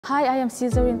Hi, I am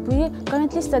Cesarin Pui,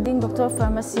 currently studying Doctor of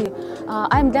Pharmacy.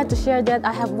 I am glad to share that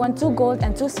I have won 2 gold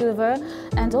and 2 silver,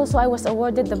 and also I was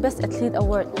awarded the Best Athlete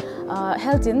Award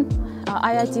held in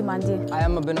IIT Mandi. I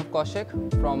am Abhinav Kaushik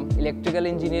from Electrical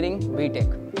Engineering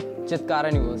BTech,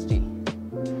 Chitkara University.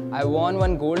 I won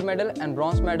 1 gold medal and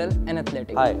bronze medal in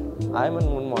athletics. Hi, I am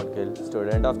Anmol Morkil,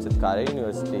 student of Chitkara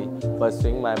University,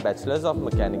 pursuing my Bachelor's of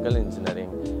Mechanical Engineering.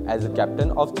 As a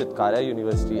captain of Chitkara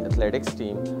University athletics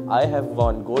team, I have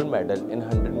won gold medal in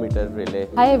 100-meter relay.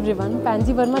 Hi everyone,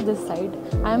 Pansy Verma this side.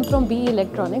 I am from BE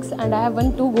Electronics and I have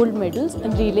won 2 gold medals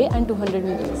in relay and 200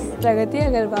 meters. Pragati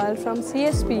Agarwal from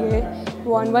CSPA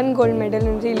won 1 gold medal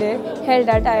in relay held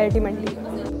at IIT Mandi.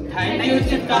 Thank you,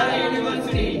 Chitkara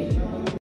University.